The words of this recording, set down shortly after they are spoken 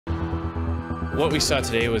What we saw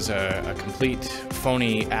today was a complete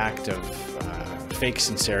phony act of fake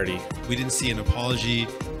sincerity. We didn't see an apology.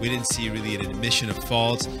 We didn't see really an admission of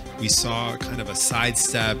fault. We saw kind of a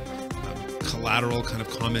sidestep, collateral kind of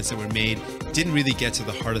comments that were made. Didn't really get to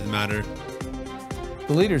the heart of the matter.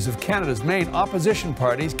 The leaders of Canada's main opposition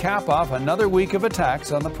parties cap off another week of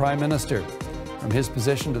attacks on the Prime Minister. From his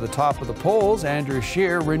position to the top of the polls, Andrew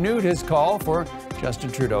Scheer renewed his call for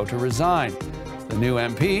Justin Trudeau to resign. The new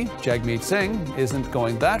MP, Jagmeet Singh, isn't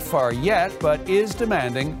going that far yet, but is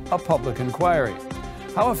demanding a public inquiry.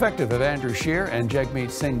 How effective have Andrew Scheer and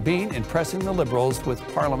Jagmeet Singh been in pressing the Liberals with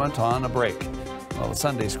Parliament on a break? Well, the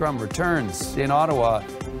Sunday Scrum returns in Ottawa.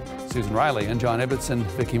 Susan Riley and John Ibbotson,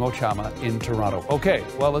 Vicky Mochama in Toronto. Okay,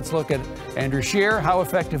 well, let's look at Andrew Scheer. How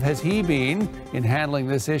effective has he been in handling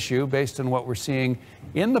this issue based on what we're seeing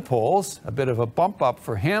in the polls? A bit of a bump up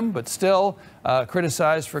for him, but still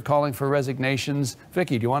criticized for calling for resignations.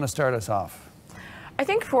 Vicky, do you want to start us off? I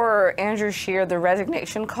think for Andrew Scheer, the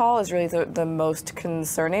resignation call is really the most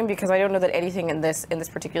concerning, because I don't know that anything in this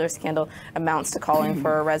particular scandal amounts to calling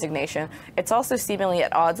for a resignation. It's also seemingly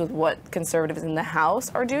at odds with what Conservatives in the House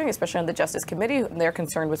are doing, especially on the Justice Committee. They're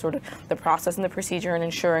concerned with sort of the process and the procedure and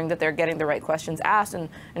ensuring that they're getting the right questions asked and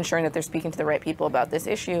ensuring that they're speaking to the right people about this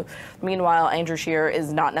issue. Meanwhile, Andrew Scheer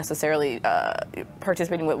is not necessarily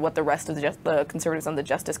participating with what the rest of the Conservatives on the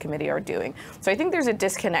Justice Committee are doing. So I think there's a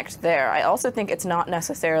disconnect there. I also think it's not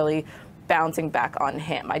necessarily bouncing back on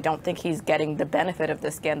him. I don't think he's getting the benefit of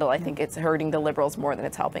this scandal. I think it's hurting the Liberals more than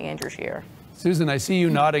it's helping Andrew Scheer. Susan, I see you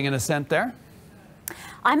nodding in assent there.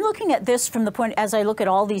 I'm looking at this from the point, as I look at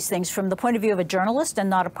all these things, from the point of view of a journalist and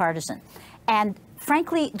not a partisan. And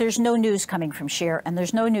frankly, there's no news coming from Scheer, and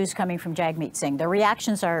there's no news coming from Jagmeet Singh. Their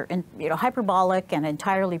reactions are, hyperbolic and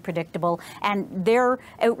entirely predictable, and their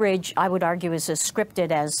outrage, I would argue, is as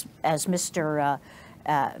scripted as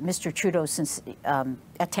Mr. Trudeau's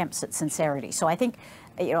attempts at sincerity. So I think,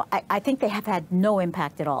 I think they have had no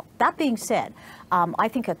impact at all. That being said, I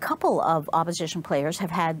think a couple of opposition players have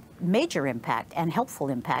had major impact and helpful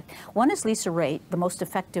impact. One is Lisa Raitt, the most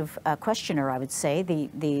effective questioner, I would say,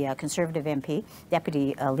 the Conservative MP,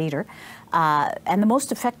 deputy leader, and the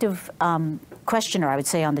most effective questioner, I would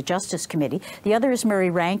say, on the Justice Committee. The other is Murray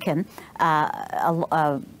Rankin,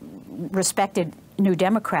 a respected New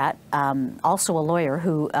Democrat, also a lawyer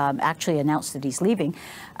who actually announced that he's leaving.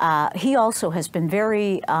 He also has been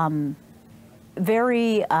very, how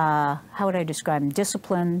would I describe him,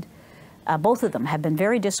 disciplined. Both of them have been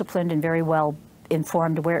very disciplined and very well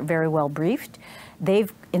informed, very well briefed.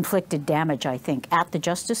 They've inflicted damage, I think, at the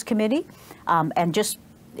Justice Committee. And just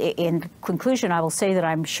in conclusion, I will say that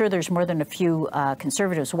I'm sure there's more than a few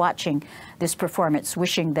Conservatives watching this performance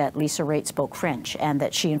wishing that Lisa Raitt spoke French and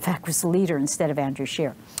that she, in fact, was the leader instead of Andrew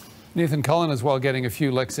Scheer. Nathan Cullen as well getting a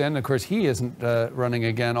few licks in. Of course, he isn't running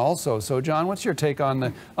again also. So, John, what's your take on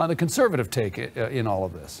the Conservative take in all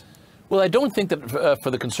of this? Well, I don't think that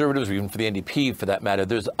for the Conservatives, or even for the NDP for that matter,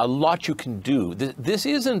 there's a lot you can do. This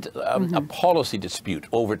isn't a policy dispute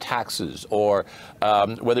over taxes or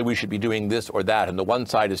whether we should be doing this or that. And the one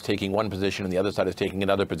side is taking one position and the other side is taking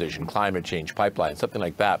another position, climate change, pipeline, something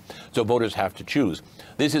like that. So voters have to choose.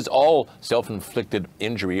 This is all self-inflicted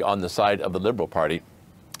injury on the side of the Liberal Party.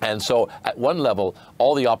 And so at one level,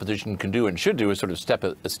 all the opposition can do and should do is sort of step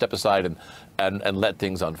aside and let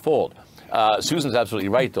things unfold. Susan's absolutely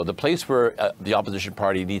right, though. The place where the opposition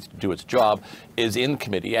party needs to do its job is in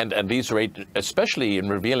committee, and Lisa Raitt, especially in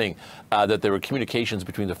revealing that there were communications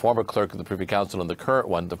between the former clerk of the Privy Council and the current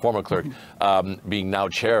one, the former clerk being now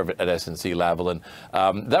chair of it at SNC level, and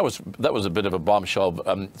that was a bit of a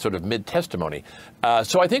bombshell, sort of mid-testimony.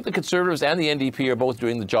 So I think the Conservatives and the NDP are both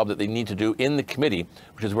doing the job that they need to do in the committee,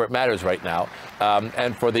 which is where it matters right now.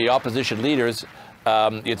 And for the opposition leaders,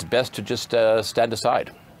 it's best to just stand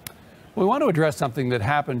aside. We want to address something that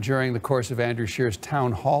happened during the course of Andrew Scheer's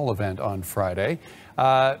town hall event on Friday.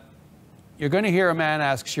 You're going to hear a man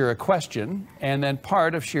ask Scheer a question and then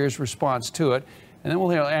part of Scheer's response to it. And then we'll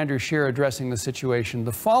hear Andrew Scheer addressing the situation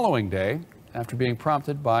the following day after being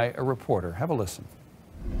prompted by a reporter. Have a listen.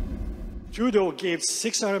 Trudeau gave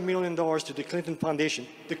 $600 million to the Clinton Foundation.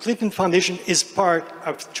 The Clinton Foundation is part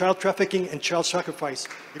of child trafficking and child sacrifice.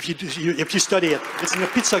 If you study it, it's in the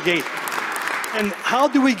Pizzagate. And how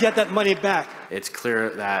do we get that money back? It's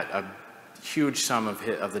clear that a huge sum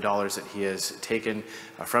of the dollars that he has taken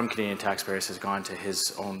from Canadian taxpayers has gone to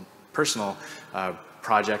his own personal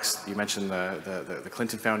projects. You mentioned the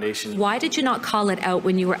Clinton Foundation. Why did you not call it out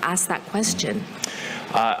when you were asked that question?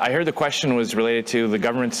 I heard the question was related to the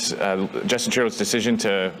government's, Justin Trudeau's decision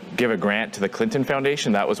to give a grant to the Clinton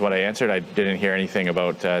Foundation. That was what I answered. I didn't hear anything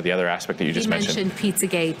about the other aspect that you just mentioned. You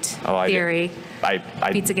mentioned Pizzagate theory.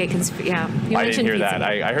 Pizzagate, yeah. I didn't hear that.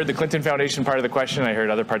 I heard the Clinton Foundation part of the question. I heard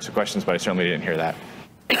other parts of the questions, but I certainly didn't hear that.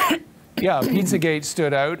 Yeah, Pizzagate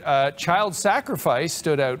stood out. Child sacrifice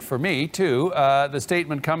stood out for me, too. The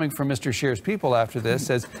statement coming from Mr. Scheer's people after this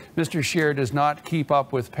says, Mr. Scheer does not keep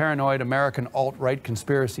up with paranoid American alt-right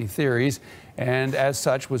conspiracy theories, and as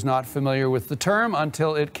such was not familiar with the term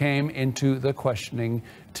until it came into the questioning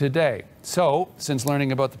today. So, since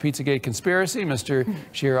learning about the Pizzagate conspiracy, Mr.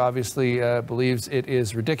 Scheer obviously believes it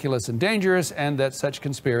is ridiculous and dangerous, and that such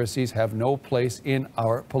conspiracies have no place in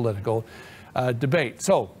our political debate.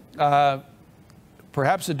 So,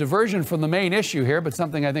 perhaps a diversion from the main issue here, but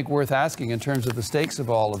something I think worth asking in terms of the stakes of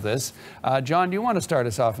all of this. John, do you want to start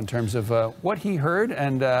us off in terms of what he heard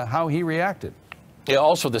and how he reacted? Yeah,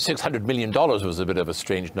 also the $600 million was a bit of a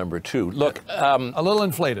strange number, too. Look, a little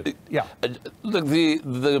inflated, yeah. Look,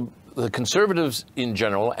 the Conservatives in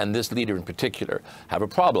general, and this leader in particular, have a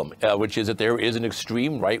problem, which is that there is an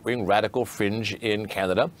extreme right-wing radical fringe in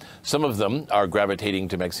Canada. Some of them are gravitating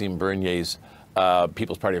to Maxime Bernier's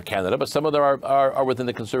People's Party of Canada, but some of them are within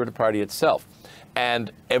the Conservative Party itself. And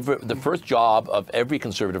the first job of every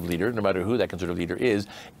Conservative leader, no matter who that Conservative leader is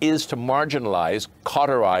to marginalize,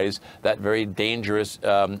 cauterize that very dangerous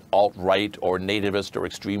alt-right or nativist or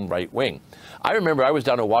extreme right wing. I remember I was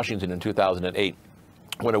down in Washington in 2008.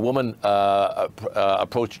 When a woman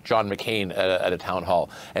approached John McCain at a town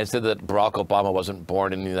hall and said that Barack Obama wasn't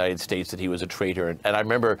born in the United States, that he was a traitor. And I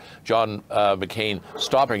remember John McCain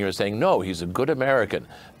stopping her and saying, no, he's a good American.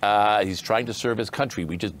 He's trying to serve his country.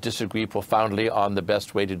 We just disagree profoundly on the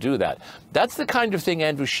best way to do that. That's the kind of thing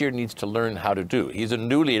Andrew Scheer needs to learn how to do. He's a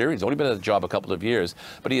new leader. He's only been at the job a couple of years,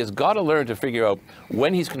 but he has got to learn to figure out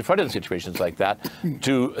when he's confronted in situations like that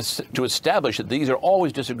to establish that these are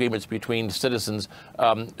always disagreements between citizens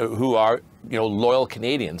who are, loyal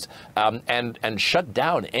Canadians, and shut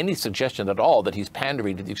down any suggestion at all that he's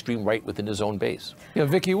pandering to the extreme right within his own base. Yeah,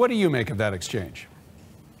 Vicky, what do you make of that exchange?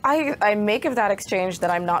 I make of that exchange that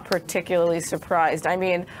I'm not particularly surprised. I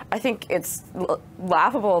mean, I think it's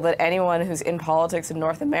laughable that anyone who's in politics in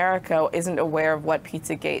North America isn't aware of what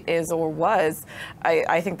Pizzagate is or was.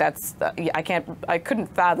 I think that's, I couldn't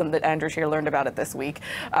fathom that Andrew Scheer learned about it this week.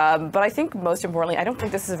 But I think most importantly, I don't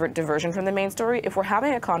think this is a diversion from the main story. If we're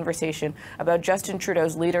having a conversation about Justin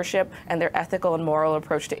Trudeau's leadership and their ethical and moral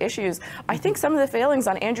approach to issues, I think some of the failings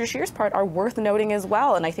on Andrew Scheer's part are worth noting as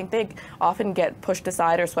well. And I think they often get pushed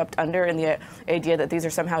aside or swept under in the idea that these are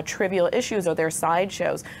somehow trivial issues or they're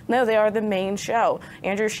sideshows. No, they are the main show.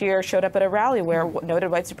 Andrew Scheer showed up at a rally where noted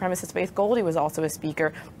white supremacist Faith Goldy was also a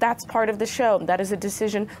speaker. That's part of the show. That is a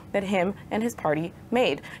decision that him and his party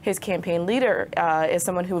made. His campaign leader is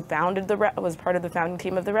someone who was part of the founding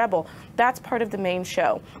team of the Rebel. That's part of the main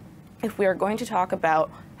show. If we are going to talk about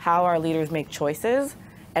how our leaders make choices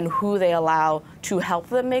and who they allow to help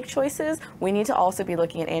them make choices, we need to also be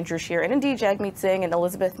looking at Andrew Scheer and indeed Jagmeet Singh and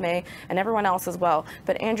Elizabeth May and everyone else as well.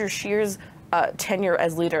 But Andrew Scheer's tenure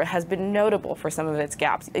as leader has been notable for some of its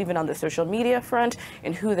gaps, even on the social media front,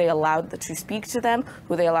 in who they allowed to speak to them,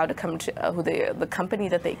 who they allowed to come to, the company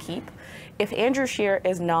that they keep. If Andrew Scheer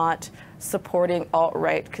is not supporting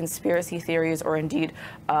alt-right conspiracy theories or indeed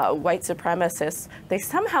white supremacists, they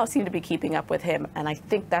somehow seem to be keeping up with him, and I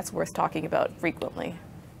think that's worth talking about frequently.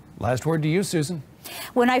 Last word to you, Susan.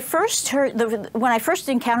 When I first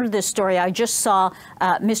encountered this story, I just saw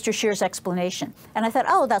Mr. Scheer's explanation, and I thought,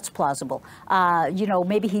 oh, that's plausible.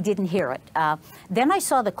 Maybe he didn't hear it. Then I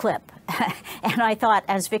saw the clip, and I thought,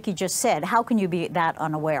 as Vicky just said, how can you be that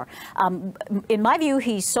unaware? In my view,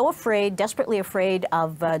 he's so afraid, desperately afraid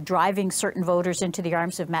of driving certain voters into the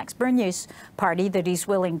arms of Max Bernier's party that he's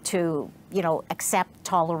willing to, accept,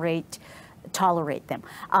 tolerate them.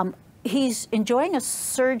 He's enjoying a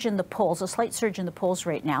surge in the polls, a slight surge in the polls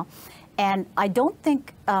right now. And I don't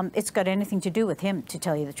think it's got anything to do with him, to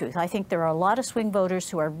tell you the truth. I think there are a lot of swing voters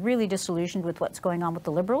who are really disillusioned with what's going on with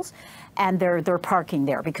the Liberals, and they're parking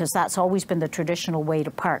there because that's always been the traditional way to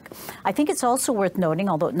park. I think it's also worth noting,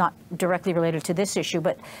 although not directly related to this issue,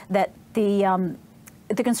 but that the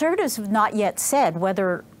Conservatives have not yet said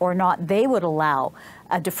whether or not they would allow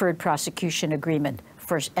a deferred prosecution agreement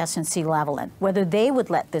for SNC Lavalin, whether they would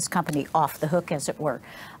let this company off the hook, as it were.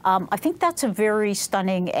 I think that's a very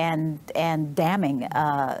stunning and damning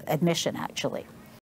admission, actually.